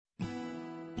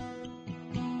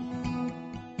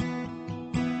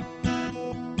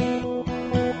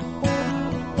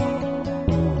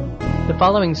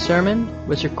following sermon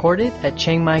was recorded at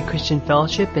Chiang Mai Christian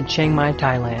Fellowship in Chiang Mai,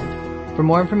 Thailand. For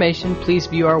more information, please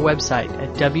view our website at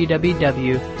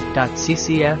www.ccfth.org.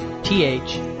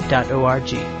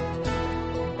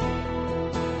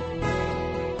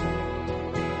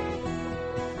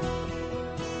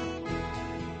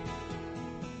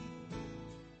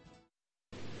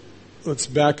 Let's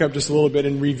back up just a little bit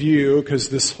and review, because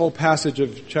this whole passage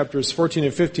of chapters 14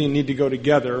 and 15 need to go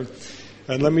together.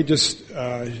 And let me just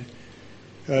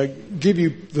give you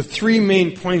the three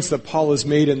main points that Paul has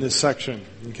made in this section.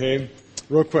 Okay,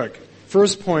 real quick.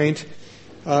 First point,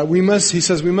 he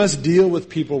says we must deal with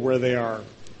people where they are.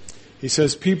 He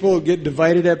says people get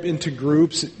divided up into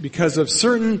groups because of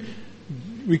certain,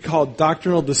 we call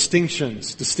doctrinal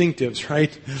distinctives,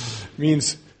 right?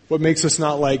 Means what makes us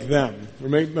not like them, or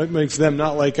what makes them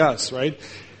not like us, right?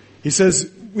 He says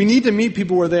we need to meet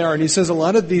people where they are, and he says a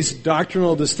lot of these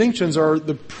doctrinal distinctions are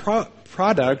the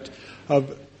product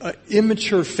of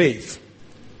immature faith.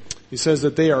 He says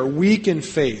that they are weak in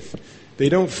faith. They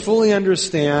don't fully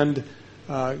understand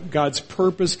God's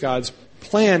purpose, God's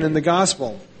plan in the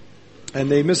gospel,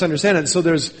 and they misunderstand it. So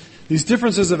there's these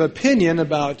differences of opinion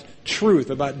about truth,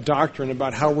 about doctrine,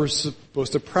 about how we're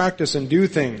supposed to practice and do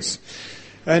things.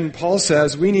 And Paul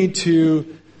says those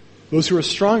who are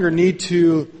stronger need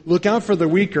to look out for the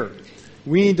weaker.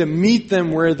 We need to meet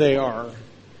them where they are.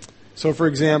 So, for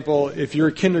example, if you're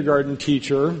a kindergarten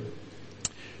teacher,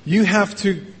 you have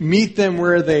to meet them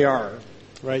where they are,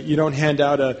 right? You don't hand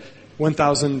out a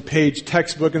 1,000-page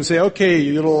textbook and say, okay,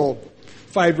 you little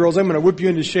 5-year-olds, I'm going to whip you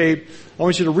into shape. I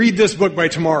want you to read this book by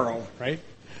tomorrow, right?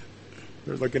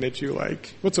 They're looking at you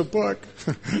like, what's a book?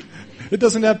 It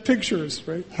doesn't have pictures,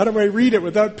 right? How do I read it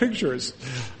without pictures?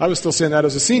 I was still saying that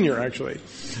as a senior, actually.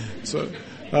 So,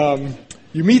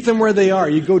 you meet them where they are.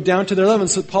 You go down to their level.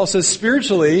 So Paul says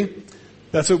spiritually,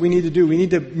 that's what we need to do. We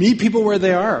need to meet people where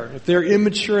they are. If they're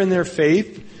immature in their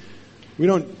faith, we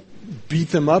don't beat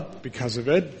them up because of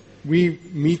it. We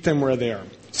meet them where they are.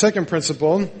 Second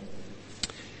principle,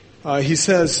 he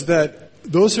says that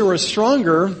those who are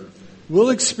stronger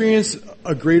will experience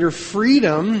a greater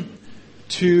freedom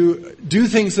to do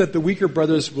things that the weaker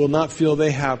brothers will not feel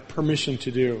they have permission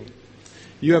to do.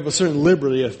 You have a certain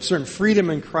liberty, a certain freedom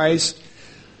in Christ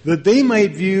that they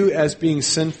might view as being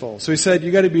sinful. So he said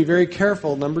you got to be very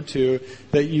careful, number 2,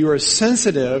 that you are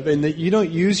sensitive and that you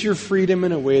don't use your freedom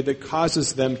in a way that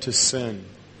causes them to sin.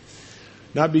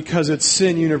 Not because it's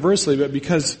sin universally, but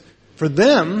because for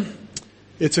them,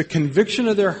 it's a conviction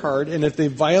of their heart, and if they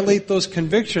violate those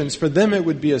convictions, for them it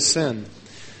would be a sin.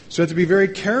 So we have to be very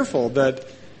careful that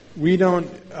we don't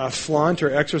flaunt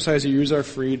or exercise or use our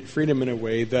freedom in a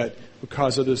way that would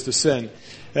cause others to sin.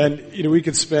 And, we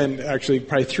could spend actually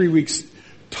probably 3 weeks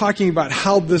talking about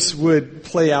how this would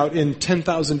play out in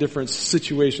 10,000 different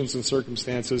situations and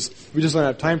circumstances. We just don't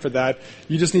have time for that.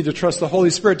 You just need to trust the Holy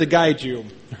Spirit to guide you,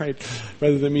 right?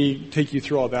 Rather than me take you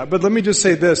through all that. But let me just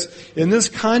say this. In this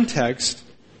context,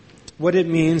 what it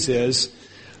means is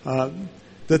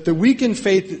that the weak in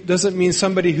faith doesn't mean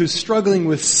somebody who's struggling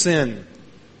with sin,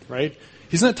 right?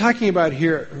 He's not talking about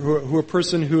here who a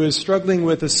person who is struggling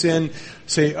with a sin,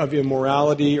 say, of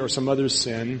immorality or some other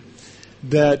sin,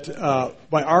 that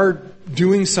by our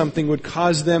doing something would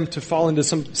cause them to fall into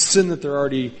some sin that they're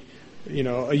already,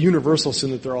 a universal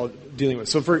sin that they're all dealing with.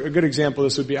 So for a good example,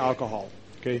 this would be alcohol,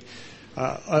 okay?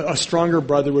 A stronger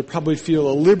brother would probably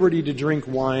feel a liberty to drink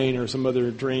wine or some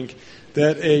other drink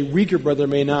that a weaker brother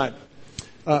may not.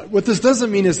 What this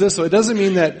doesn't mean is this, though. It doesn't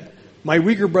mean that my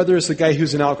weaker brother is the guy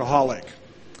who's an alcoholic,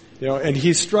 and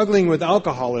he's struggling with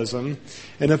alcoholism,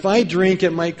 and if I drink,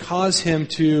 it might cause him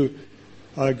to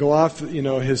go off,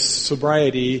 his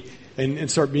sobriety and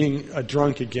start being a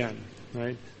drunk again,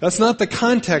 right? That's not the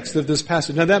context of this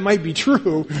passage. Now, that might be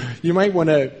true. You might want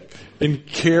to, in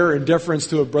care and deference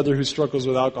to a brother who struggles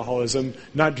with alcoholism,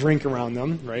 not drink around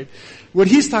them, right? What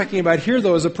he's talking about here,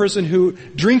 though, is a person who,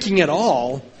 drinking at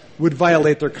all, would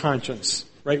violate their conscience,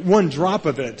 right? One drop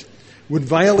of it would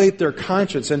violate their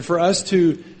conscience. And for us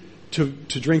to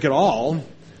drink at all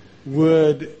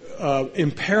would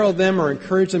imperil them or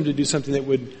encourage them to do something that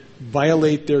would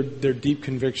violate their deep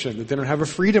conviction, that they don't have a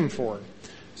freedom for.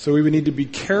 So we would need to be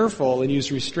careful and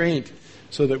use restraint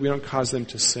so that we don't cause them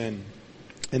to sin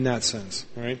in that sense,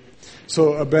 right?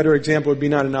 So a better example would be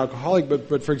not an alcoholic,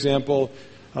 but for example,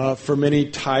 for many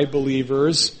Thai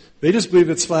believers, they just believe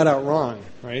it's flat out wrong,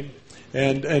 right?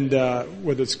 And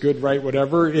whether it's good, right,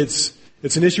 whatever, it's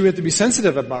an issue we have to be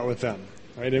sensitive about with them,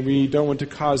 right? And we don't want to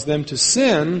cause them to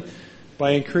sin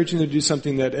by encouraging them to do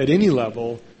something that at any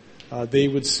level they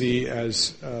would see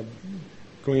as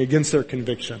going against their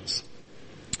convictions.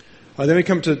 Then we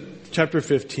come to chapter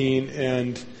 15,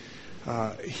 and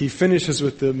he finishes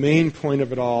with the main point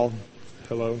of it all.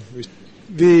 Hello.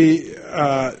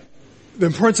 The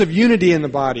importance of unity in the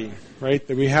body, right?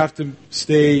 That we have to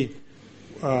stay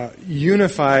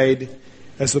unified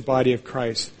as the body of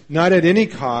Christ. Not at any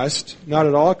cost, not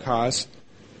at all cost,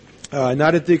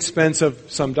 not at the expense of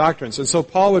some doctrines. And so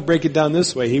Paul would break it down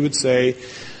this way. He would say,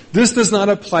 this does not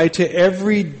apply to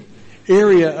every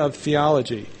area of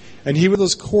theology. And he, with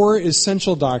those core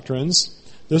essential doctrines,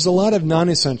 there's a lot of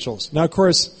non-essentials. Now, of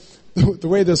course, the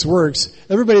way this works,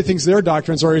 everybody thinks their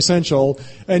doctrines are essential,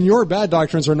 and your bad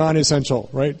doctrines are non-essential,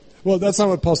 right? Well, that's not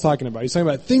what Paul's talking about. He's talking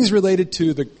about things related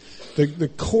to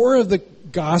the core of the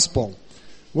gospel,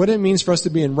 what it means for us to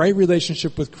be in right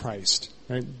relationship with Christ.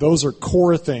 Right? Those are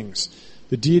core things.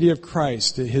 The deity of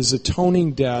Christ, His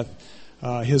atoning death,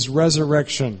 His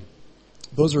resurrection.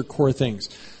 Those are core things.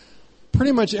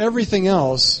 Pretty much everything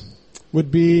else would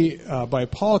be, by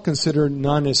Paul, considered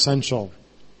non-essential.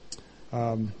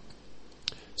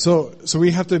 So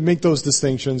we have to make those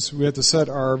distinctions. We have to set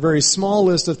our very small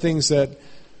list of things that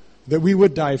we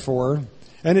would die for.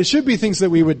 And it should be things that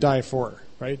we would die for,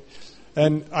 right?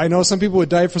 And I know some people would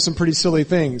die for some pretty silly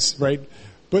things, right?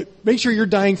 But make sure you're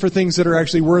dying for things that are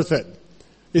actually worth it.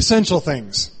 Essential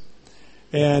things.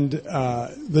 And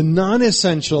the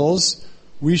non-essentials,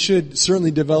 we should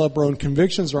certainly develop our own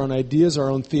convictions, our own ideas, our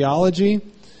own theology.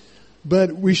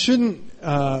 But we shouldn't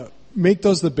make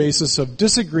those the basis of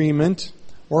disagreement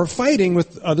or fighting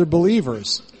with other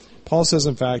believers. Paul says,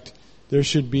 in fact, there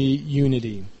should be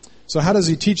unity. So how does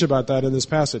he teach about that in this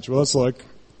passage? Well, let's look.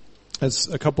 That's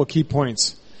a couple key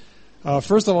points.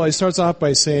 First of all, he starts off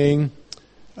by saying,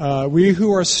 we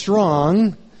who are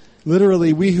strong,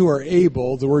 literally we who are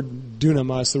able, the word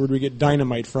dunamis, the word we get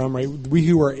dynamite from, right? We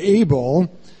who are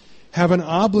able have an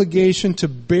obligation to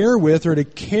bear with or to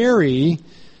carry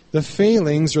the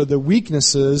failings or the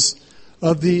weaknesses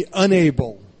of the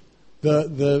unable,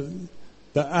 the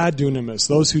adunamis,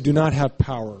 those who do not have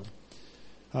power.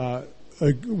 One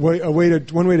way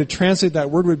to translate that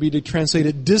word would be to translate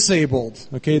it disabled.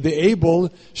 Okay, the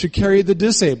able should carry the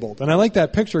disabled, and I like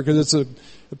that picture because it's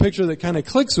a picture that kind of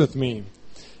clicks with me.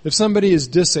 If somebody is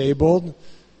disabled,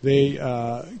 they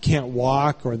can't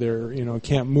walk or they're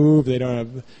can't move, they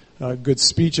don't have good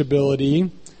speech ability.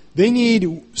 They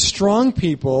need strong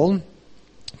people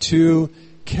to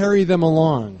carry them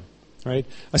along. Right?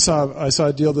 I saw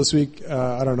a deal this week.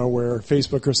 I don't know where,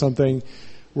 Facebook or something,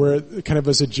 where kind of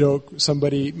as a joke,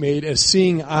 somebody made a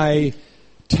seeing eye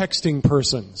texting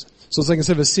person. So it's like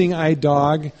instead of a seeing eye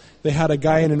dog, they had a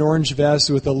guy in an orange vest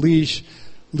with a leash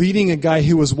leading a guy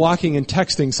who was walking and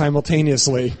texting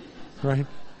simultaneously, right?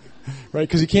 Right?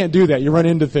 Because you can't do that. You run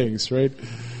into things, right?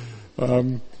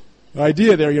 The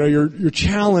idea there, you're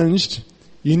challenged.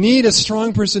 You need a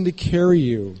strong person to carry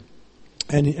you.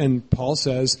 And Paul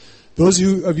says, those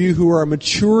of you who are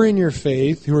mature in your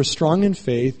faith, who are strong in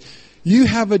faith, you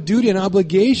have a duty and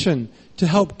obligation to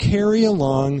help carry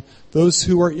along those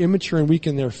who are immature and weak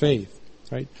in their faith.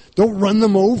 Right? Don't run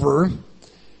them over.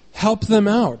 Help them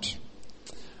out.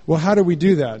 Well, how do we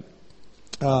do that?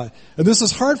 And this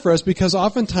is hard for us because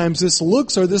oftentimes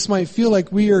this might feel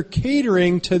like we are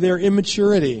catering to their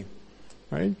immaturity.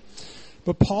 Right?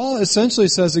 But Paul essentially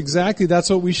says exactly that's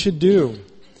what we should do.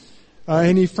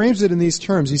 And he frames it in these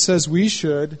terms. He says we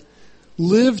should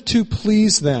live to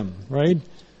please them, right?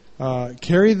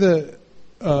 Carry the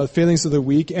failings of the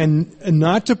weak and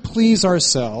not to please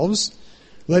ourselves.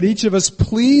 Let each of us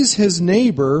please his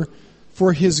neighbor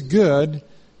for his good,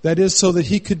 that is, so that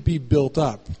he could be built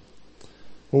up.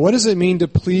 Well, what does it mean to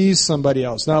please somebody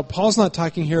else? Now, Paul's not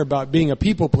talking here about being a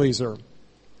people pleaser.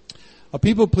 A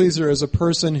people pleaser is a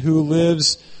person who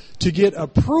lives to get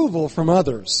approval from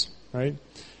others, right?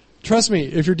 Trust me,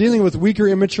 if you're dealing with weaker,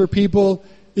 immature people,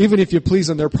 even if you please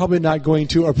them, they're probably not going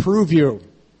to approve you,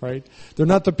 right? They're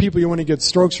not the people you want to get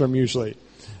strokes from usually.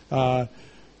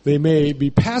 They may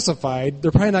be pacified.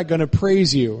 They're probably not going to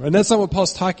praise you. And that's not what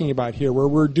Paul's talking about here, where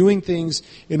we're doing things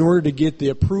in order to get the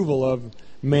approval of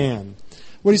man.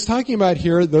 What he's talking about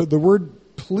here, the word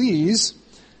please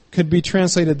could be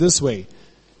translated this way.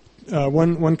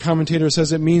 One commentator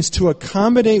says it means to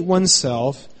accommodate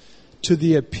oneself to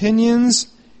the opinions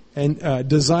and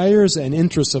desires and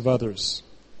interests of others.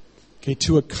 Okay,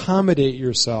 to accommodate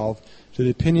yourself to the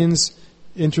opinions,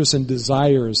 interests, and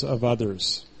desires of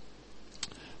others.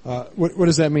 What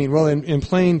does that mean? Well, in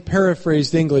plain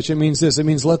paraphrased English, it means this. It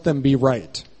means let them be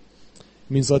right.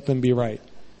 It means let them be right.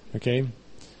 Okay?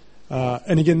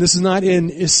 And again, this is not in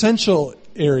essential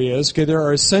areas. Okay, there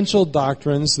are essential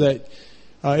doctrines that,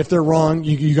 if they're wrong,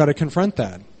 you got to confront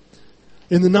that.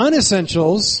 In the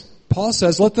non-essentials, Paul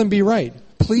says, let them be right.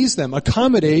 please them,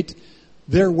 accommodate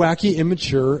their wacky,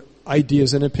 immature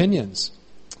ideas and opinions.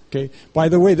 Okay. By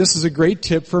the way, this is a great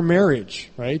tip for marriage,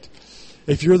 right?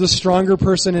 If you're the stronger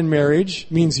person in marriage,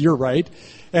 means you're right,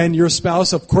 and your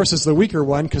spouse, of course, is the weaker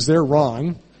one because they're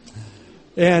wrong,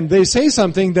 and they say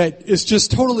something that is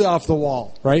just totally off the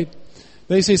wall, right?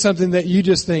 They say something that you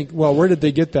just think, well, where did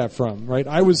they get that from, right?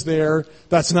 I was there.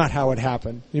 That's not how it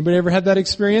happened. Anybody ever had that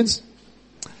experience?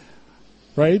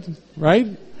 Right? Right?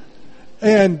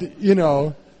 And, you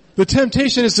know, the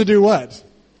temptation is to do what?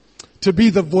 To be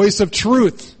the voice of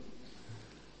truth.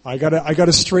 I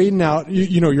gotta straighten out,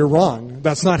 you know, you're wrong.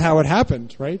 That's not how it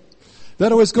happened, right?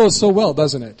 That always goes so well,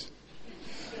 doesn't it?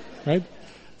 Right?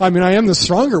 I mean, I am the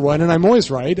stronger one and I'm always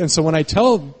right. And so when I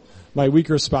tell my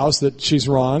weaker spouse that she's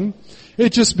wrong,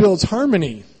 it just builds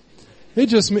harmony. It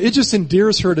just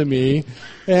endears her to me,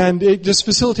 and it just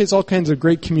facilitates all kinds of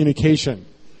great communication.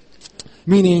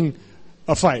 Meaning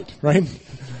a fight, right?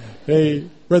 A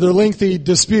rather lengthy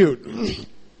dispute.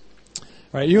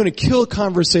 Right? You want to kill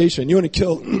conversation. You want to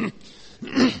kill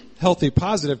healthy,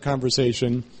 positive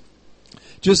conversation.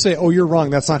 Just say, oh, you're wrong.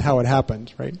 That's not how it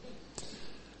happened, right?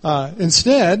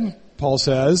 Instead, Paul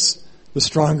says, the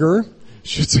stronger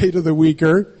should say to the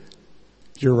weaker,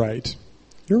 you're right.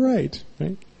 You're right.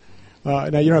 Right?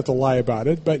 Now, you don't have to lie about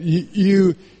it, but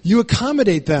you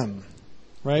accommodate them,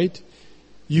 right?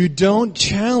 You don't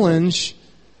challenge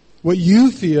what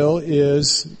you feel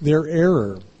is their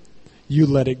error. You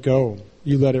let it go.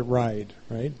 You let it ride,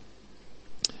 right?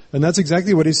 And that's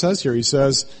exactly what he says here. He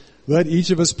says, let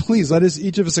each of us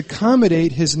each of us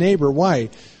accommodate his neighbor. Why?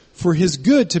 For his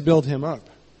good, to build him up,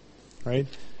 right?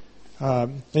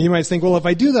 And you might think, well, if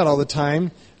I do that all the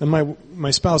time, and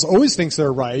my spouse always thinks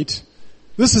they're right,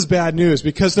 this is bad news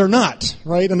because they're not,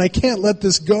 right? And I can't let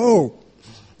this go,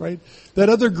 right? That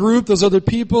other group, those other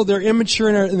people, they're immature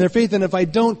in their faith, and if I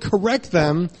don't correct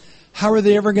them, how are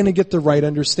they ever going to get the right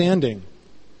understanding?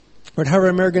 Or how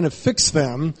am I going to fix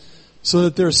them so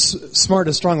that they're smart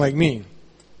and strong like me?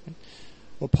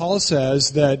 Well, Paul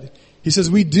says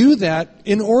we do that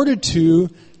in order to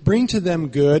bring to them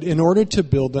good, in order to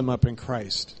build them up in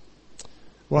Christ.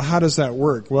 Well, how does that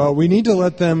work? Well, we need to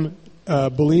let them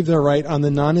believe they're right on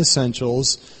the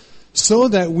non-essentials so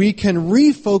that we can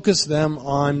refocus them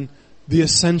on the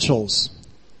essentials.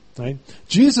 Right?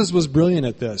 Jesus was brilliant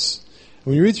at this.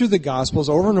 When you read through the Gospels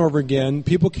over and over again,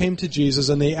 people came to Jesus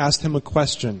and they asked him a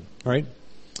question, right?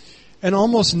 And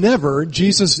almost never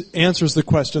Jesus answers the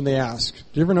question they ask.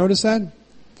 Do you ever notice that?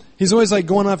 He's always like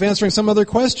going off answering some other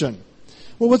question.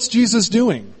 Well, what's Jesus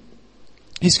doing?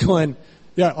 He's going,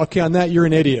 yeah, okay, on that you're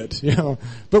an idiot, you know,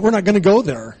 but we're not going to go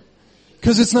there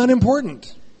because it's not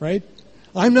important, right?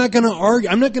 I'm not going to argue.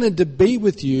 I'm not going to debate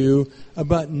with you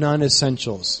about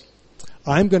non-essentials.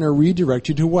 I'm going to redirect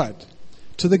you to what?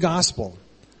 To the gospel.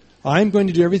 I'm going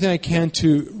to do everything I can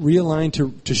to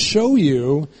realign, to show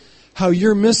you how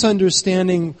you're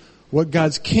misunderstanding what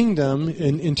God's kingdom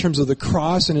in terms of the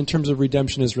cross and in terms of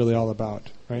redemption is really all about,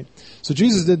 right? So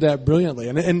Jesus did that brilliantly.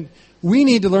 And we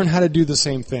need to learn how to do the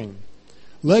same thing.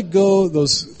 Let go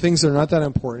those things that are not that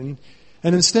important.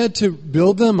 And instead to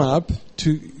build them up,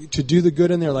 to do the good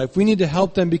in their life, we need to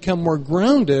help them become more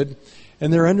grounded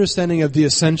in their understanding of the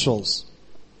essentials.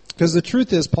 Because the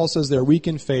truth is, Paul says they're weak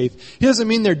in faith. He doesn't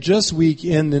mean they're just weak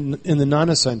in the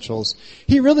non-essentials.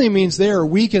 He really means they are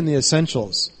weak in the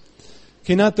essentials.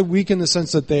 Okay, not the weak in the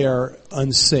sense that they are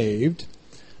unsaved,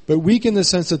 but weak in the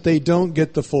sense that they don't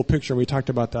get the full picture. We talked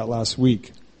about that last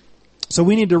week. So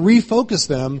we need to refocus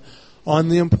them on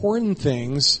the important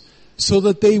things so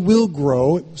that they will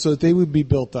grow, so that they will be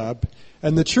built up.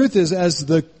 And the truth is, as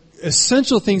the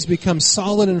essential things become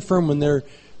solid and firm, when their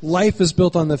life is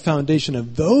built on the foundation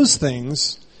of those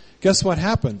things, guess what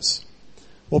happens?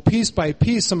 Well, piece by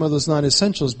piece, some of those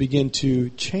non-essentials begin to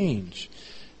change.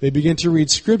 They begin to read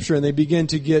Scripture and they begin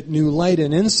to get new light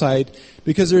and insight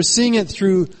because they're seeing it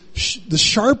through the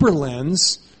sharper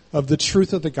lens of the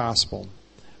truth of the gospel.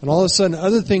 And all of a sudden,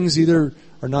 other things either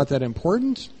are not that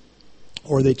important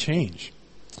or they change.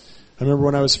 I remember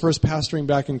when I was first pastoring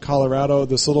back in Colorado,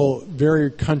 this little very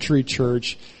country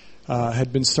church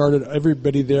had been started.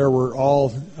 Everybody there were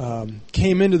all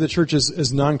came into the church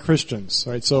as non-Christians,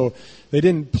 right? So they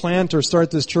didn't plant or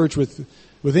start this church with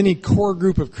any core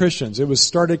group of Christians. It was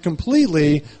started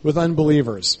completely with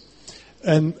unbelievers,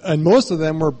 and most of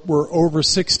them were over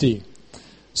 60.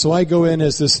 So I go in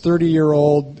as this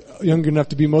 30-year-old, young enough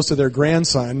to be most of their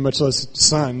grandson, much less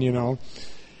son, you know,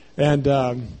 and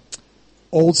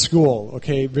old school,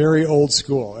 okay, very old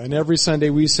school. And every Sunday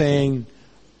we sang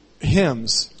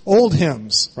hymns, old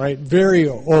hymns, right? Very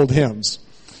old hymns.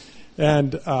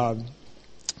 And, of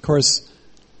course,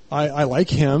 I like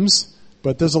hymns,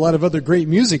 but there's a lot of other great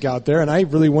music out there, and I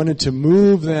really wanted to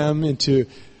move them into,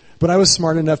 but I was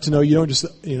smart enough to know you don't just,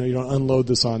 you don't unload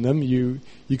this on them. You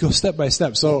go step by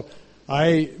step. So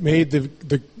I made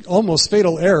the almost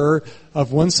fatal error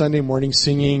of one Sunday morning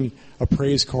singing a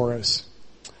praise chorus.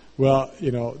 Well,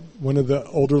 one of the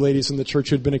older ladies in the church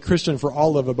who had been a Christian for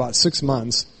all of about 6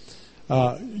 months,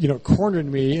 cornered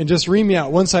me and just reamed me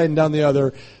out one side and down the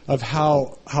other of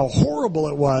how horrible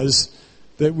it was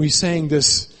that we sang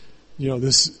this,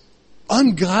 this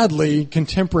ungodly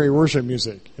contemporary worship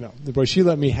music. But she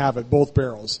let me have it, both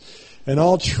barrels. And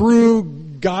all true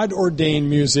God-ordained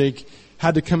music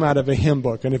had to come out of a hymn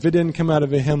book. And if it didn't come out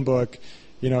of a hymn book,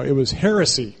 it was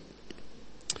heresy.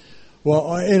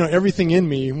 Well, everything in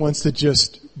me wants to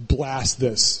just blast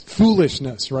this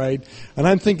foolishness, right? And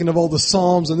I'm thinking of all the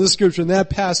Psalms and this scripture and that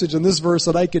passage and this verse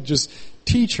that I could just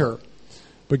teach her.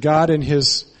 But God in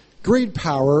His great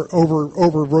power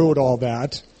overrode all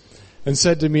that and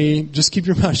said to me, just keep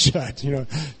your mouth shut,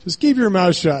 just keep your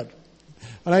mouth shut.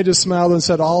 And I just smiled and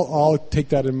said, I'll take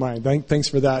that in mind. Thanks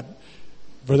for that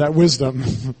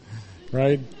wisdom,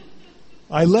 right?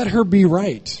 I let her be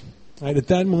right. Right, at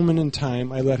that moment in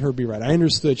time, I let her be right. I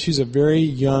understood she's a very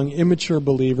young, immature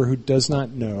believer who does not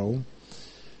know.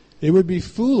 It would be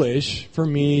foolish for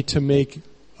me to make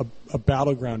a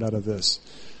battleground out of this.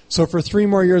 So for 3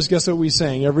 more years, guess what we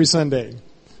sang every Sunday?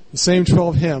 The same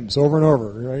 12 hymns over and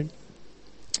over, right?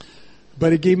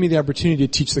 But it gave me the opportunity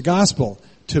to teach the gospel,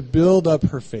 to build up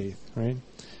her faith, right?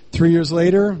 3 years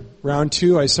later, round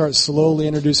 2, I start slowly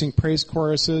introducing praise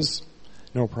choruses.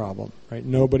 No problem, right?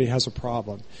 Nobody has a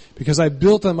problem. Because I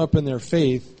built them up in their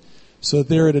faith so that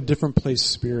they're at a different place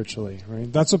spiritually, right?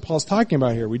 That's what Paul's talking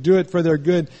about here. We do it for their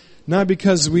good, not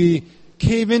because we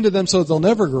cave into them so that they'll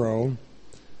never grow,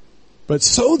 but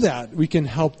so that we can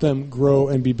help them grow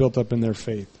and be built up in their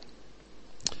faith.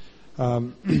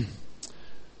 Paul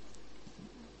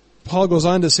goes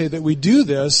on to say that we do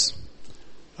this,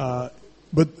 but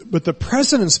the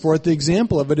precedence for it, the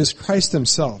example of it, is Christ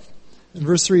Himself. In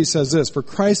verse 3 he says this, "For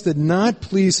Christ did not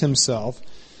please Himself,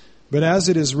 but as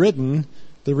it is written,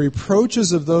 the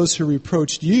reproaches of those who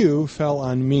reproached you fell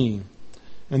on me."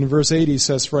 And in verse 8 he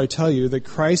says, "For I tell you that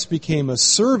Christ became a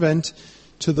servant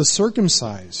to the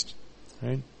circumcised."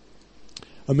 Right?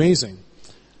 Amazing.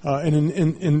 And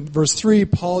in verse 3,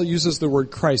 Paul uses the word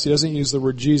Christ. He doesn't use the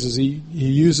word Jesus. He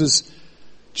uses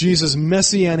Jesus'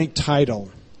 messianic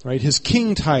title, right? His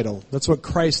king title. That's what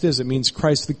Christ is. It means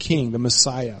Christ the King, the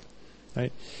Messiah.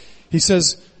 Right? He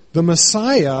says, the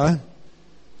Messiah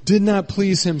did not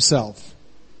please Himself.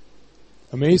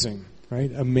 Amazing,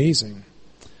 right? Amazing.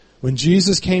 When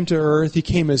Jesus came to earth, He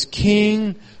came as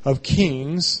King of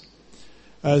Kings,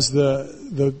 as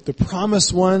the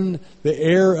promised one, the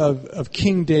heir of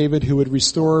King David, who would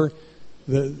restore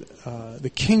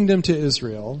the kingdom to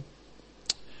Israel.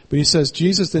 But He says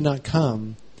Jesus did not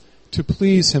come to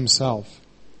please Himself.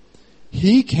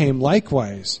 He came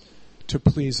likewise to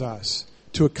please us,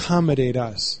 to accommodate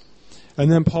us.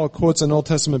 And then Paul quotes an Old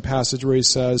Testament passage where he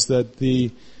says that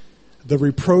the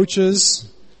reproaches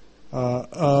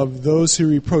of those who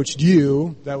reproached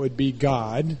you, that would be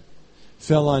God,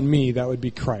 fell on me, that would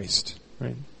be Christ.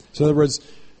 Right? So in other words,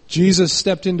 Jesus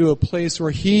stepped into a place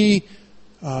where He,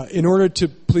 in order to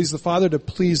please the Father, to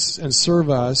please and serve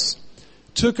us,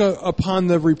 took upon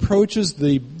the reproaches,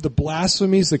 the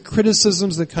blasphemies, the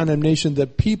criticisms, the condemnation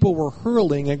that people were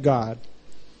hurling at God.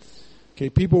 Okay,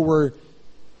 people were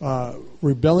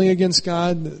rebelling against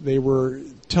God. They were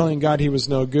telling God He was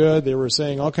no good. They were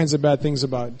saying all kinds of bad things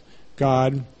about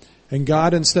God. And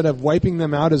God, instead of wiping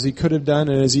them out as He could have done,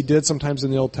 and as He did sometimes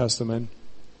in the Old Testament,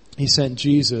 He sent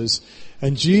Jesus.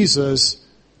 And Jesus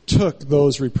took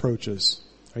those reproaches.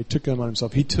 He took them on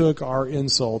Himself. He took our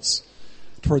insults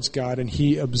towards God, and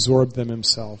He absorbed them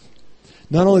Himself.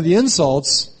 Not only the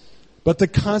insults, but the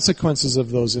consequences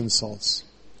of those insults.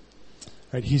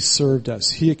 Right? He served us.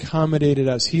 He accommodated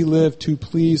us. He lived to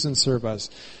please and serve us.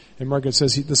 And Margaret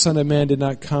says, the Son of Man did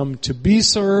not come to be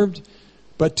served,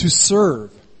 but to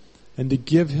serve, and to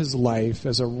give His life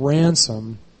as a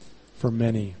ransom for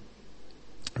many.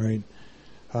 All right.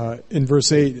 In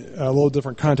verse 8, a little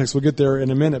different context. We'll get there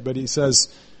in a minute, but he says,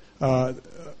 I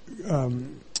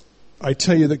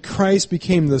tell you that Christ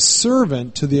became the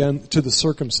servant to the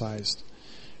circumcised.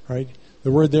 Right?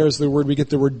 The word there is the word we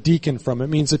get the word deacon from. It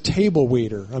means a table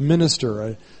waiter, a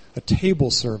minister, a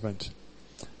table servant.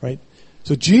 Right?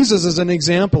 So Jesus is an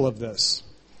example of this.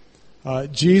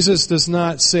 Jesus does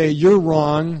not say, you're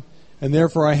wrong, and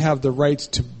therefore I have the right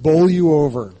to bowl you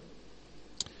over.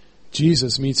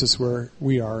 Jesus meets us where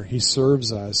we are. He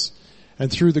serves us.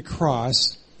 And through the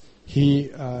cross,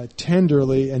 He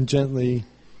tenderly and gently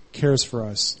cares for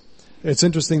us. It's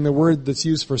interesting, the word that's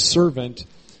used for servant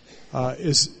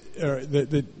is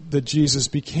that Jesus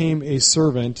became a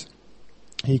servant.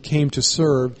 He came to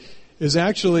serve, is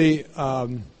actually,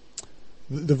 the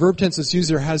verb tense that's used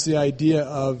there has the idea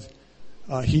of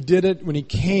he did it when he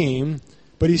came,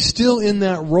 but he's still in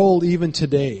that role even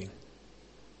today.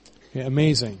 Okay,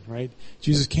 amazing, right?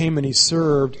 Jesus came and he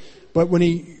served, but when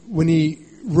he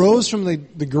rose from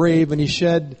the grave and he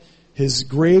shed his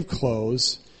grave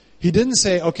clothes, he didn't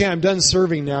say, okay, I'm done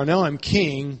serving now I'm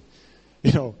king,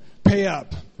 pay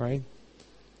up, right?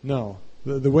 No.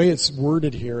 The way it's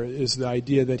worded here is the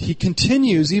idea that he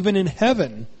continues, even in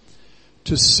heaven,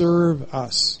 to serve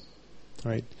us,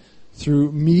 right?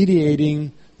 Through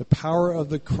mediating the power of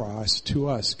the cross to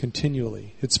us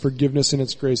continually. Its forgiveness and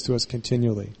its grace to us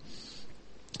continually.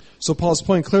 So Paul's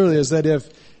point clearly is that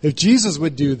if Jesus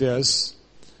would do this,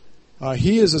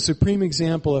 he is a supreme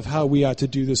example of how we ought to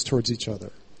do this towards each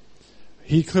other.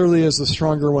 He clearly is the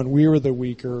stronger one. We are the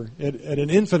weaker at an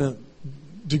infinite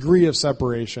degree of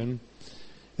separation.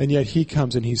 And yet he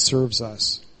comes and he serves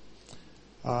us.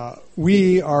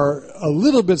 We are a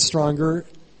little bit stronger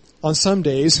on some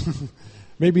days.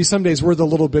 Maybe some days we're a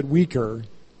little bit weaker,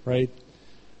 right?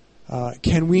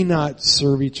 Can we not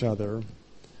serve each other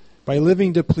by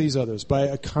living to please others, by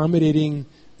accommodating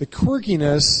the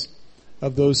quirkiness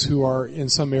of those who are in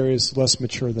some areas less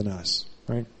mature than us,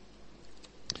 right?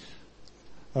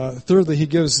 Thirdly, he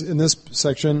gives in this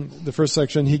section, the first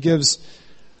section, he gives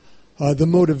the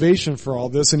motivation for all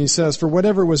this, and he says, "For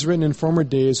whatever was written in former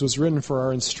days was written for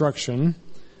our instruction,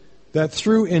 that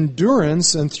through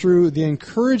endurance and through the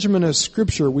encouragement of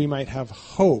Scripture we might have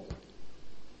hope."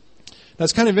 Now,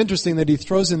 it's kind of interesting that he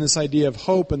throws in this idea of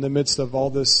hope in the midst of all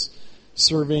this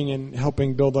serving and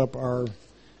helping build up our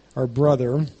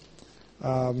brother.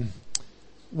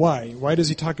 Why? Why does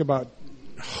he talk about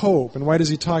hope, and why does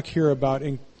he talk here about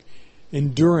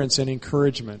endurance and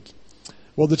encouragement?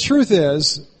 Well, the truth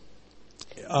is,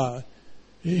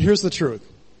 here's the truth.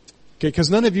 Okay,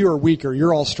 because none of you are weaker.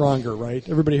 You're all stronger, right?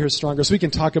 Everybody here is stronger, so we can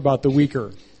talk about the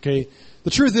weaker. Okay, the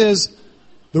truth is,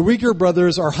 the weaker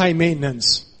brothers are high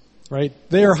maintenance, right?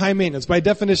 They are high maintenance. By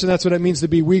definition, that's what it means to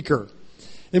be weaker.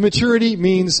 Immaturity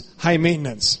means high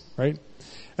maintenance, right?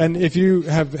 And if you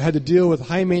have had to deal with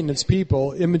high maintenance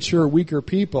people, immature, weaker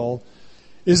people,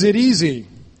 is it easy?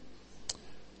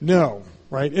 No,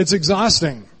 right? It's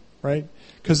exhausting, right?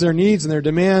 Because their needs and their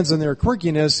demands and their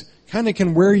quirkiness kind of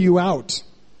can wear you out.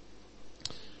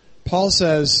 Paul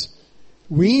says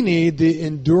we need the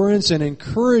endurance and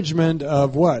encouragement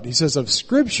of what? He says of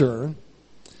Scripture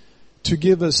to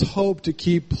give us hope to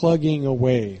keep plugging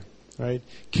away, right?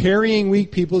 Carrying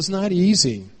weak people is not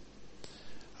easy.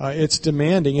 It's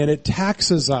demanding and it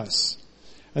taxes us.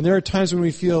 And there are times when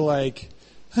we feel like,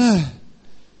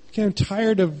 I'm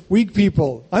tired of weak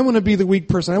people. I want to be the weak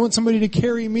person. I want somebody to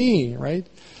carry me, right?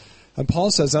 And Paul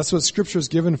says that's what Scripture is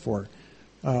given for.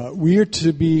 We are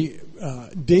to be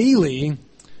daily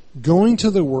going to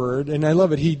the Word, and I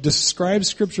love it. He describes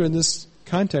Scripture in this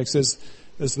context as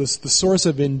the source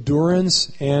of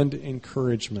endurance and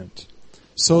encouragement,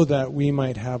 so that we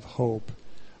might have hope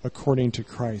according to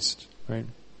Christ, right?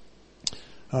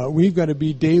 We've got to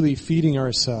be daily feeding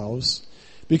ourselves,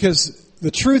 because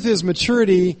the truth is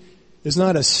maturity is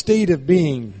not a state of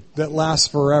being that lasts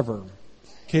forever.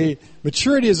 Okay,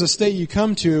 maturity is a state you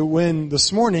come to when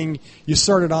this morning you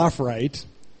started off right,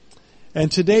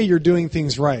 and today you're doing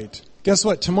things right. Guess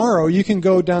what? Tomorrow you can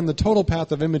go down the total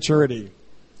path of immaturity,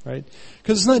 right?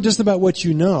 Because it's not just about what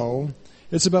you know,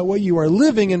 it's about what you are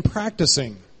living and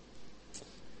practicing.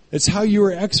 It's how you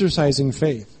are exercising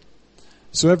faith.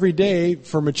 So every day,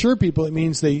 for mature people, it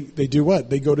means they do what?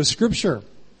 They go to Scripture.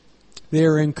 They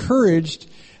are encouraged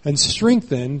and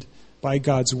strengthened by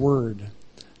God's Word.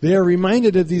 They are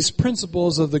reminded of these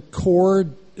principles of the core,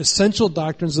 essential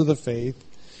doctrines of the faith,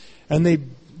 and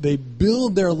they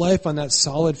build their life on that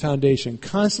solid foundation,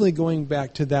 constantly going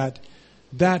back to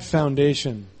that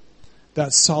foundation,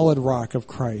 that solid rock of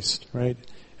Christ, right?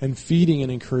 And feeding and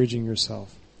encouraging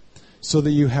yourself so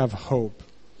that you have hope.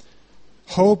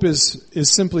 Hope is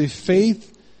simply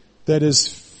faith that is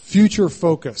future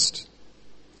focused.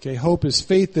 Okay, hope is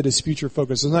faith that is future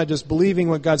focused. It's not just believing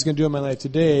what God's going to do in my life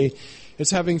today.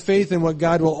 It's having faith in what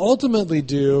God will ultimately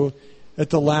do at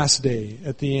the last day,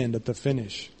 at the end, at the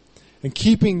finish. And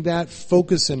keeping that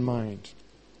focus in mind.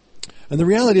 And the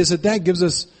reality is that gives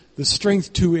us the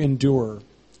strength to endure.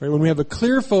 Right? When we have a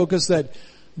clear focus that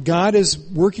God is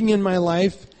working in my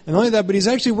life, and not only that, but He's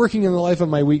actually working in the life of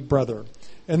my weak brother.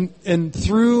 And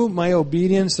through my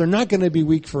obedience, they're not going to be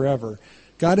weak forever.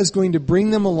 God is going to bring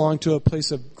them along to a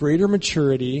place of greater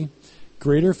maturity,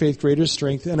 greater faith, greater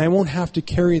strength, and I won't have to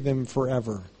carry them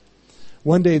forever.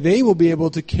 One day they will be able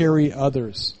to carry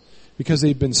others because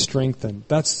they've been strengthened.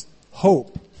 That's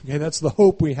hope. Okay, that's the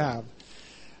hope we have.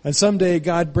 And someday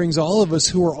God brings all of us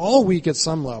who are all weak at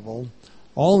some level,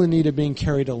 all in need of being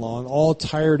carried along, all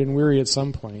tired and weary at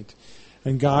some point,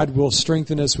 and God will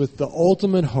strengthen us with the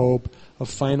ultimate hope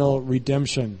of final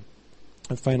redemption,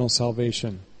 of final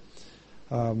salvation.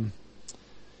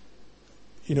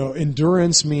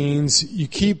 Endurance means you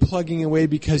keep plugging away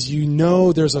because you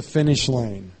know there's a finish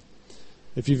line.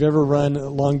 If you've ever run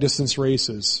long-distance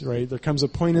races, right, there comes a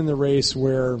point in the race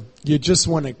where you just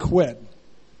want to quit.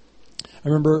 I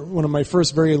remember one of my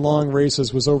first very long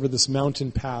races was over this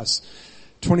mountain pass,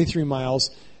 23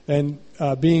 miles, and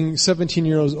being 17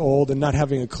 years old and not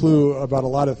having a clue about a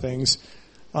lot of things,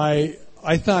 I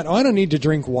thought, I don't need to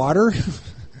drink water.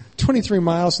 23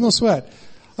 miles, no sweat.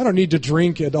 I don't need to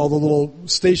drink at all the little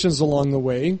stations along the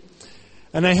way.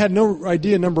 And I had no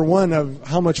idea, number one, of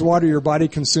how much water your body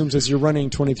consumes as you're running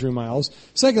 23 miles.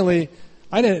 Secondly,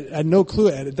 I had no clue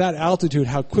at that altitude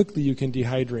how quickly you can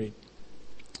dehydrate.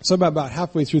 So about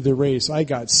halfway through the race, I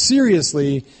got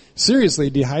seriously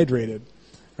dehydrated.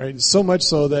 Right? So much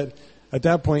so that at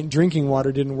that point, drinking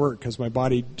water didn't work because my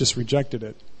body just rejected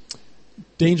it.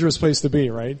 Dangerous place to be,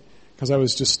 right? Because I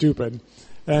was just stupid.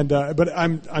 And but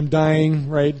I'm dying,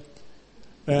 right?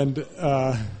 And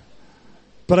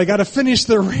but I got to finish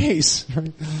the race.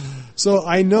 Right? So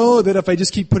I know that if I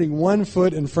just keep putting one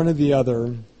foot in front of the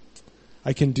other,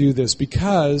 I can do this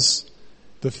because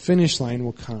the finish line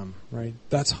will come, right?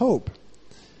 That's hope.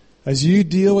 As you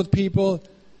deal with people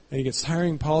and it gets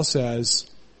tiring, Paul says,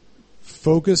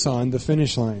 focus on the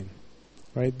finish line,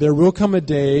 right? There will come a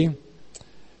day,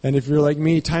 and if you're like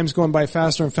me, time's going by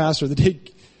faster and faster. The day,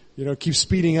 keeps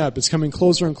speeding up. It's coming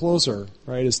closer and closer,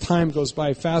 right? As time goes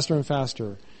by faster and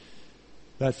faster.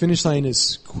 That finish line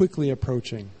is quickly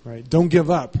approaching, right? Don't give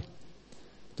up.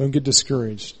 Don't get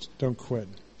discouraged. Don't quit.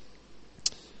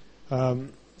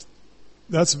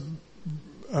 That's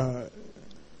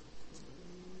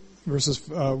verses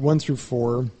 1 through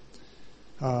 4.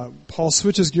 Paul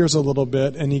switches gears a little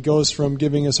bit, and he goes from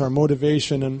giving us our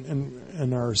motivation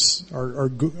and our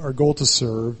goal to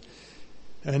serve.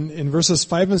 And in verses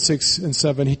 5 and 6 and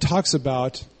 7, he talks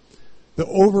about the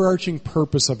overarching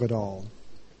purpose of it all.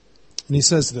 And he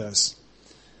says this.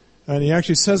 And he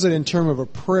actually says it in terms of a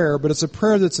prayer, but it's a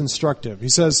prayer that's instructive. He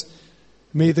says,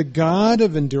 may the God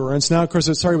of endurance, now of course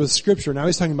it started with Scripture, now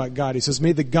he's talking about God. He says,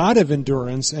 may the God of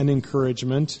endurance and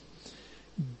encouragement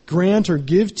grant or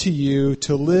give to you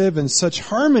to live in such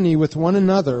harmony with one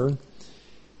another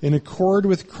in accord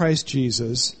with Christ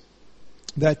Jesus,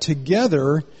 that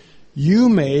together you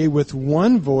may with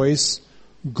one voice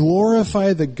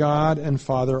glorify the God and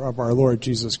Father of our Lord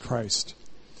Jesus Christ.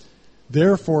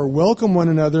 Therefore, welcome one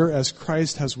another as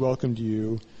Christ has welcomed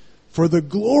you for the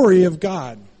glory of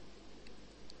God.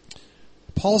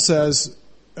 Paul says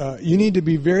you need to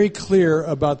be very clear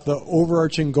about the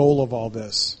overarching goal of all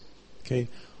this. Okay,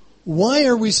 why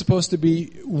are we supposed to be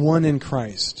one in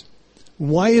Christ?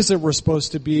 Why is it we're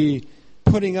supposed to be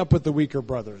putting up with the weaker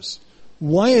brothers?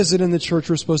 Why is it in the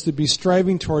church we're supposed to be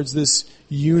striving towards this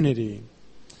unity?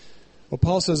 Well,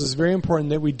 Paul says it's very important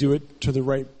that we do it to the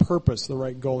right purpose, the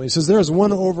right goal. He says there is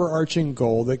one overarching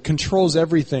goal that controls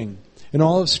everything in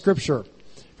all of Scripture,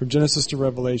 from Genesis to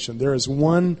Revelation. There is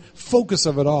one focus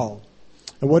of it all.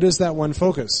 And what is that one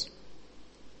focus?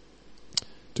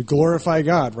 To glorify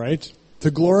God, right? To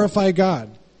glorify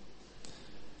God.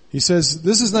 He says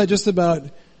this is not just about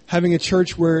having a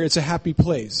church where it's a happy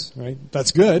place, right?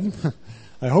 That's good.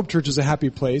 I hope church is a happy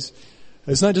place.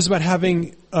 It's not just about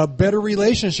having better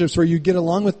relationships where you get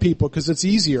along with people because it's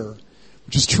easier,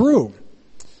 which is true.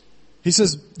 He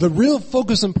says the real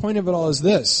focus and point of it all is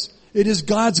this. It is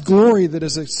God's glory that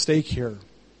is at stake here.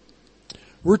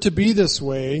 We're to be this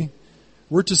way.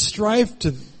 We're to strive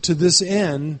to this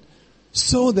end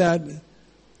so that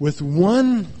with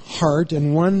one heart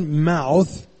and one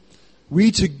mouth, we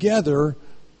together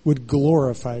would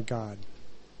glorify God.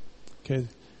 Okay,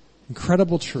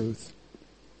 incredible truth.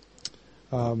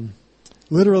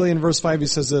 Literally in verse 5 he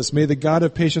says this, may the God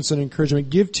of patience and encouragement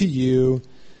give to you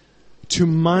to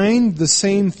mind the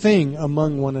same thing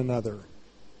among one another.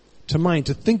 To mind,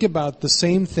 to think about the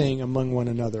same thing among one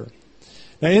another.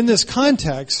 Now in this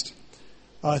context,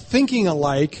 thinking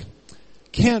alike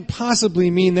can't possibly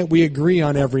mean that we agree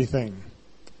on everything.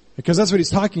 Because that's what he's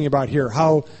talking about here,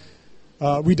 how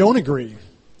we don't agree.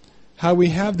 How we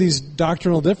have these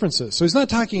doctrinal differences. So he's not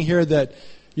talking here that,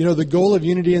 the goal of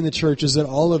unity in the church is that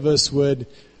all of us would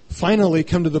finally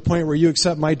come to the point where you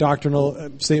accept my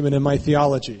doctrinal statement and my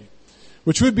theology,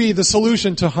 which would be the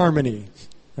solution to harmony,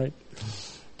 right?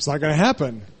 It's not going to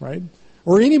happen, right?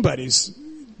 Or anybody's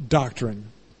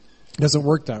doctrine. It doesn't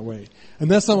work that way. And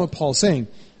that's not what Paul's saying.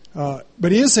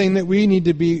 But he is saying that we need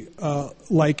to be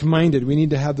like-minded. We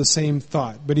need to have the same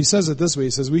thought. But he says it this way.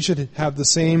 He says we should have the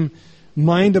same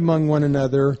mind among one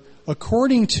another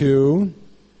according to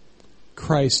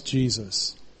Christ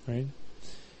Jesus, right?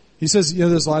 He says,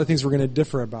 there's a lot of things we're going to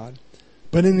differ about.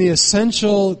 But in the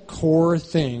essential core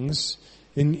things,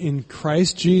 in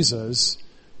Christ Jesus,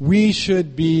 we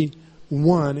should be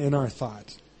one in our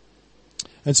thought.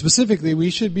 And specifically, we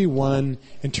should be one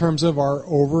in terms of our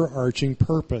overarching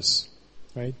purpose,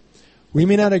 right? We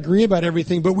may not agree about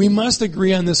everything, but we must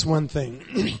agree on this one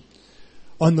thing,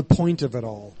 on the point of it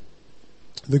all.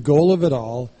 The goal of it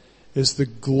all is the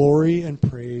glory and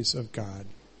praise of God.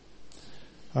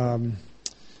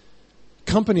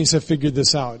 Companies have figured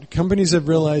this out. Companies have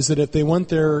realized that if they want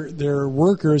their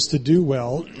workers to do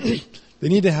well, they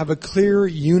need to have a clear,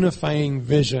 unifying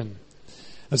vision.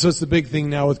 And so it's the big thing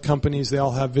now with companies. They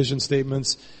all have vision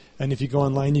statements. And if you go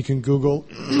online, you can Google,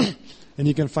 and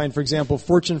you can find, for example,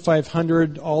 Fortune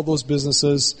 500, all those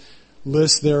businesses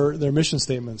list their mission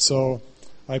statements. So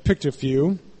I picked a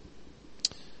few.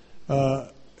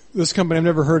 This company I've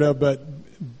never heard of, but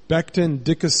Becton,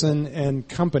 Dickinson and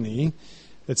Company.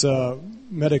 It's a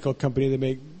medical company. They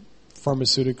make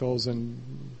pharmaceuticals and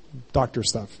doctor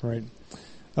stuff, right?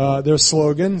 Their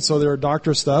slogan, so they're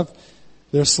doctor stuff.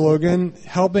 Their slogan,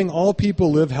 helping all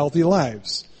people live healthy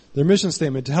lives. Their mission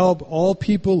statement, to help all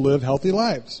people live healthy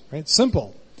lives, right?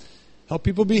 Simple. Help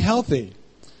people be healthy.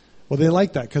 Well, they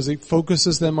like that because it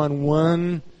focuses them on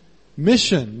one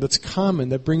mission that's common,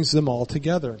 that brings them all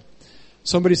together.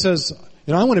 Somebody says,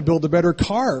 I want to build a better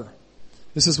car.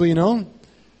 This is,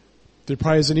 there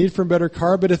probably is a need for a better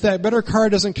car, but if that better car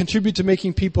doesn't contribute to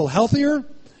making people healthier,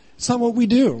 it's not what we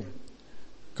do.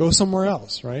 Go somewhere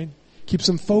else, right? Keeps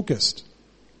them focused.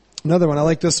 Another one, I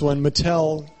like this one.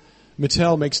 Mattel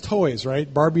makes toys,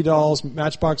 right? Barbie dolls,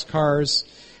 Matchbox cars,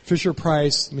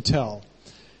 Fisher-Price, Mattel.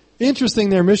 Interesting,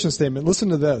 their mission statement. Listen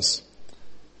to this.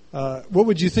 What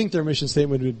would you think their mission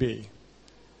statement would be?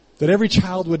 That every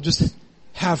child would just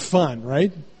have fun,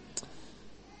 right?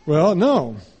 Well,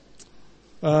 no.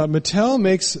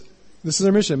 This is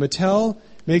their mission. Mattel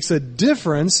makes a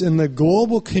difference in the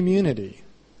global community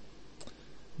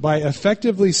by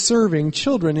effectively serving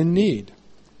children in need.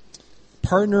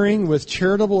 Partnering with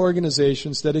charitable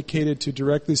organizations dedicated to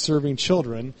directly serving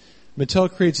children,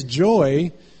 Mattel creates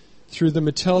joy through the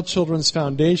Mattel Children's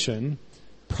Foundation,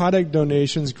 product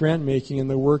donations, grant making, and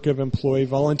the work of employee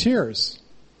volunteers.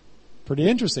 Pretty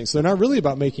interesting. So they're not really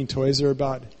about making toys; they're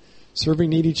about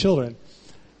serving needy children.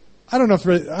 I don't know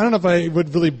if I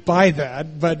would really buy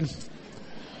that, but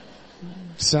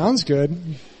sounds good.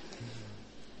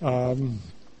 And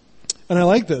I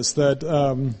like this,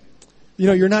 that,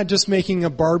 you're not just making a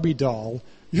Barbie doll,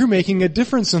 you're making a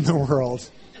difference in the world.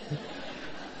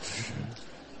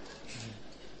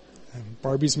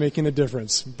 Barbie's making a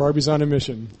difference. Barbie's on a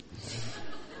mission.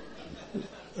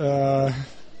 But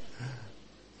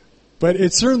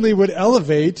it certainly would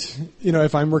elevate,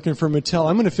 if I'm working for Mattel,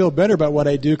 I'm going to feel better about what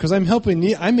I do because I'm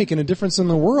making a difference in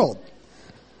the world.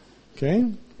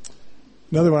 Okay?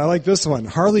 Another one, I like this one.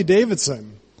 Harley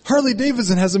Davidson. Harley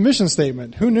Davidson has a mission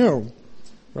statement. Who knew?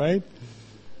 Right?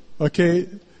 Okay.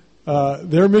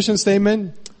 Their mission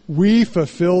statement, we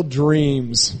fulfill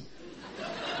dreams.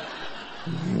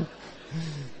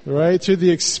 Right? Through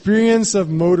the experience of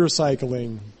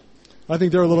motorcycling. I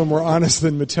think they're a little more honest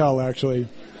than Mattel, actually.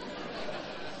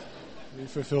 We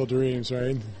fulfill dreams,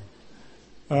 right?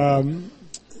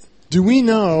 Do we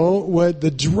know what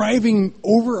the driving,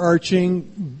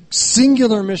 overarching,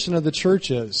 singular mission of the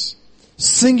church is?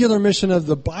 Singular mission of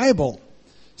the Bible.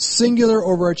 Singular,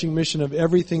 overarching mission of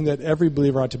everything that every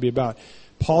believer ought to be about.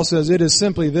 Paul says it is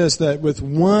simply this, that with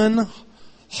one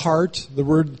heart, the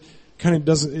word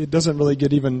doesn't really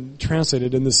get even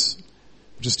translated in this,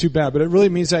 which is too bad, but it really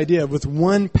means the idea of with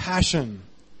one passion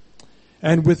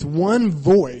and with one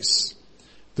voice,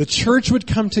 the church would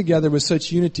come together with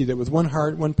such unity that with one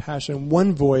heart, one passion,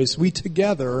 one voice, we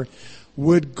together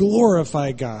would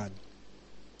glorify God.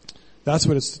 That's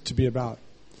what it's to be about.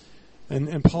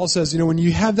 And Paul says, when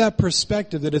you have that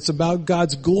perspective that it's about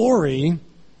God's glory,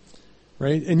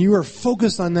 right, and you are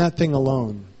focused on that thing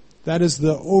alone, that is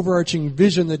the overarching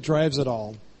vision that drives it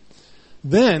all,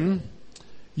 then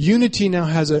unity now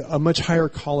has a much higher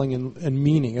calling and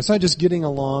meaning. It's not just getting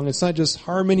along. It's not just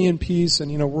harmony and peace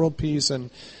and, world peace and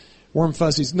warm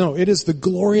fuzzies. No, it is the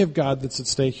glory of God that's at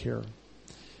stake here.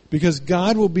 Because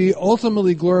God will be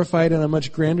ultimately glorified on a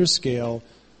much grander scale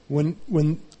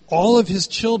when all of his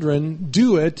children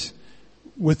do it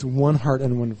with one heart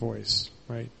and one voice,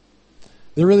 right?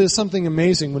 There really is something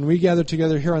amazing when we gather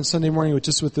together here on Sunday morning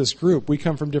with this group. We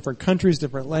come from different countries,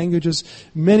 different languages,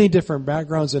 many different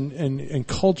backgrounds and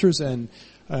cultures and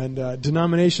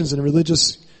denominations and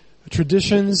religious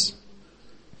traditions.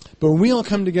 But when we all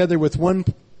come together with one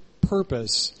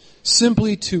purpose,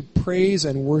 simply to praise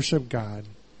and worship God,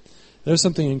 there's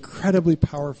something incredibly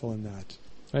powerful in that.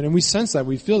 Right? And we sense that,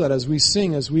 we feel that as we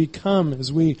sing, as we come,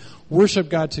 as we worship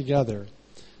God together,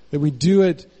 that we do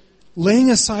it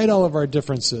laying aside all of our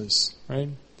differences, right?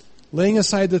 Laying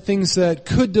aside the things that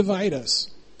could divide us,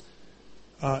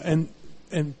 and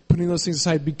putting those things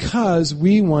aside because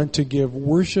we want to give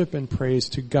worship and praise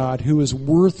to God who is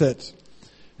worth it,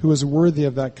 who is worthy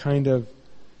of that kind of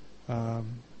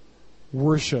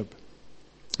worship.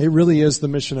 It really is the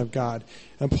mission of God.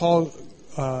 And Paul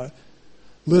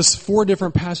lists 4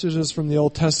 different passages from the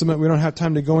Old Testament. We don't have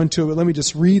time to go into it, but let me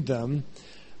just read them.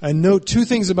 And note 2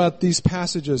 things about these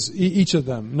passages, each of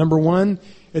them. Number 1,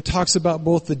 it talks about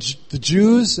both the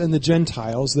Jews and the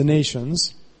Gentiles, the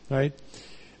nations, right?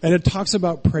 And it talks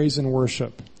about praise and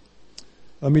worship.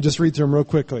 Let me just read through them real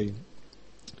quickly.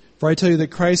 For I tell you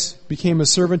that Christ became a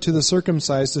servant to the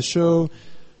circumcised to show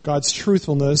God's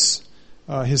truthfulness,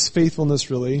 his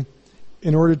faithfulness really,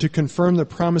 in order to confirm the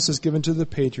promises given to the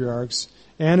patriarchs,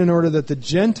 and in order that the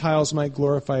Gentiles might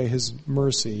glorify his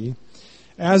mercy,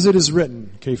 as it is written.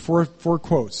 Okay, 4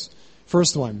 quotes.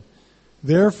 First one,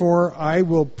 therefore I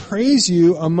will praise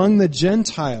you among the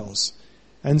Gentiles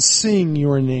and sing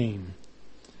your name.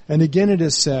 And again it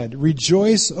is said,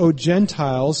 rejoice, O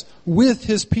Gentiles, with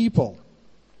his people.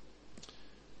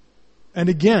 And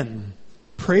again,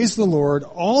 praise the Lord,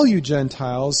 all you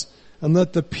Gentiles, and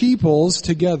let the peoples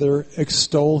together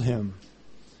extol him.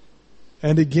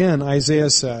 And again,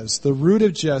 Isaiah says, the root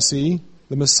of Jesse,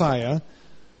 the Messiah,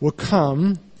 will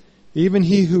come, even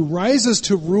he who rises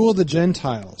to rule the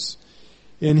Gentiles.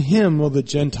 In him will the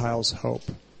Gentiles hope.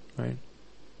 Right?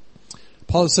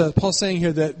 Paul's saying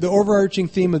here that the overarching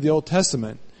theme of the Old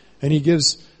Testament, and he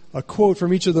gives a quote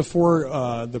from each of the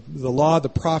 4, the law, the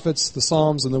prophets, the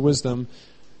Psalms, and the wisdom.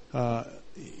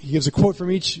 He gives a quote from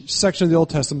each section of the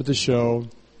Old Testament to show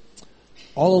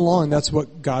all along that's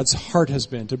what God's heart has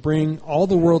been, to bring all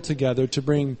the world together, to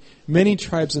bring many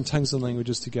tribes and tongues and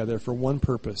languages together for one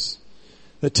purpose,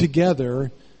 that together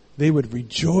they would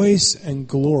rejoice and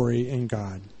glory in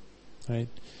God. Right?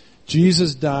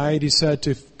 Jesus died, he said,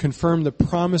 to confirm the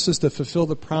promises, to fulfill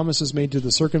the promises made to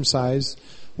the circumcised.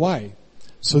 Why?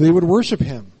 So they would worship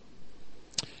him.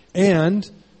 And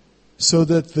so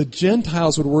that the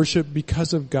Gentiles would worship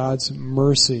because of God's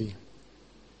mercy.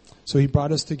 So he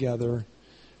brought us together,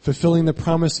 fulfilling the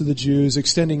promise to the Jews,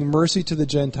 extending mercy to the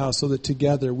Gentiles so that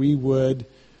together we would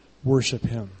worship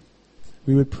him.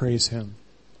 We would praise him.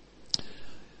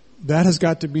 That has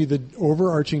got to be the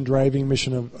overarching driving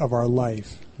mission of our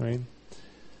life, right?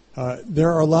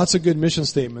 There are lots of good mission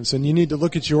statements, and you need to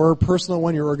look at your personal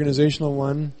one, your organizational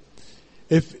one.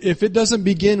 If it doesn't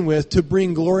begin with to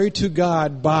bring glory to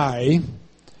God by,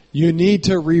 you need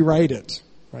to rewrite it,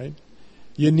 right?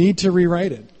 You need to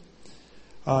rewrite it.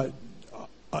 A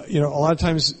lot of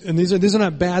times, and these are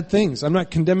not bad things. I'm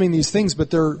not condemning these things, but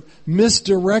they're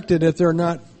misdirected if they're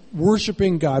not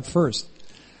worshiping God first.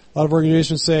 A lot of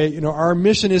organizations say, our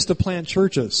mission is to plant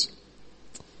churches.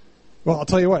 Well, I'll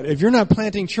tell you what, if you're not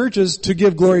planting churches to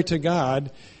give glory to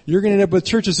God, you're going to end up with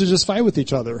churches who just fight with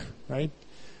each other, right?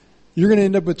 You're going to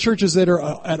end up with churches that are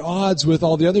at odds with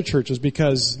all the other churches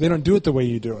because they don't do it the way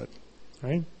you do it,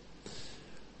 right?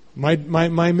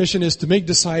 My mission is to make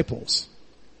disciples.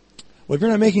 Well, if you're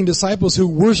not making disciples who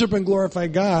worship and glorify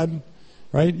God,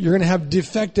 right, you're going to have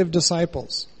defective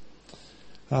disciples.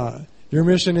 Your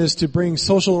mission is to bring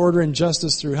social order and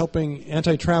justice through helping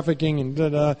anti-trafficking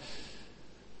and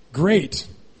Great.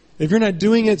 If you're not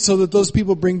doing it so that those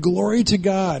people bring glory to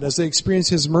God as they experience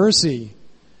his mercy,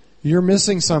 you're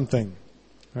missing something,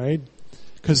 right?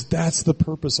 Because that's the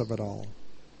purpose of it all.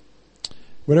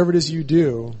 Whatever it is you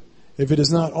do, if it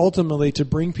is not ultimately to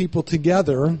bring people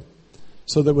together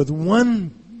so that with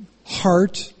one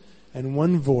heart and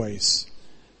one voice,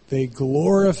 they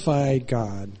glorify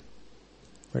God,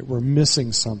 right? We're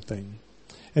missing something.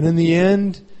 And in the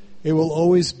end, it will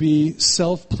always be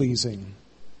self-pleasing,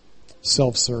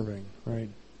 self-serving, right?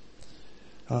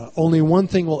 Only one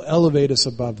thing will elevate us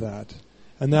above that,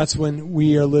 and that's when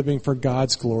we are living for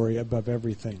God's glory above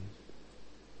everything.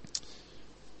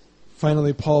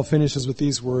 Finally, Paul finishes with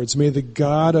these words, "May the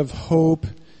God of hope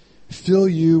fill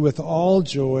you with all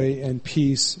joy and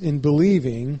peace in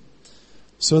believing,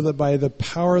 so that by the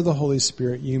power of the Holy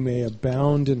Spirit you may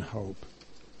abound in hope.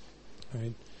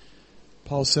 Right?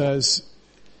 Paul says,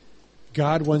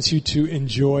 God wants you to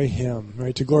enjoy Him,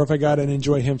 right? To glorify God and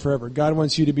enjoy Him forever. God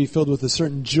wants you to be filled with a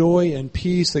certain joy and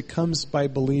peace that comes by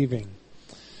believing.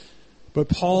 But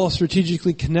Paul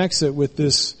strategically connects it with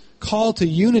this call to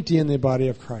unity in the body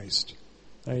of Christ,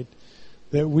 right?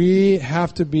 That we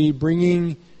have to be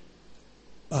bringing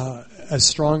as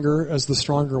the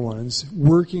stronger ones,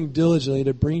 working diligently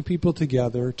to bring people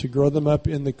together, to grow them up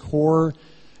in the core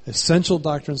essential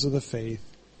doctrines of the faith,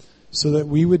 so that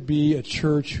we would be a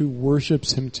church who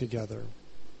worships Him together.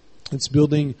 It's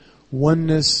building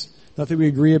oneness, not that we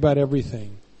agree about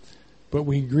everything, but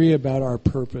we agree about our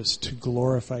purpose to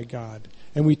glorify God.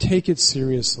 And we take it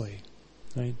seriously,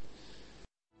 right?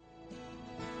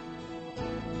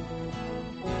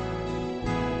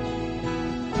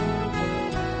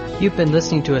 You've been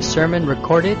listening to a sermon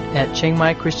recorded at Chiang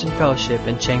Mai Christian Fellowship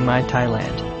in Chiang Mai,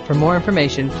 Thailand. For more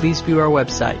information, please view our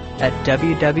website at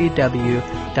www.ccfth.org.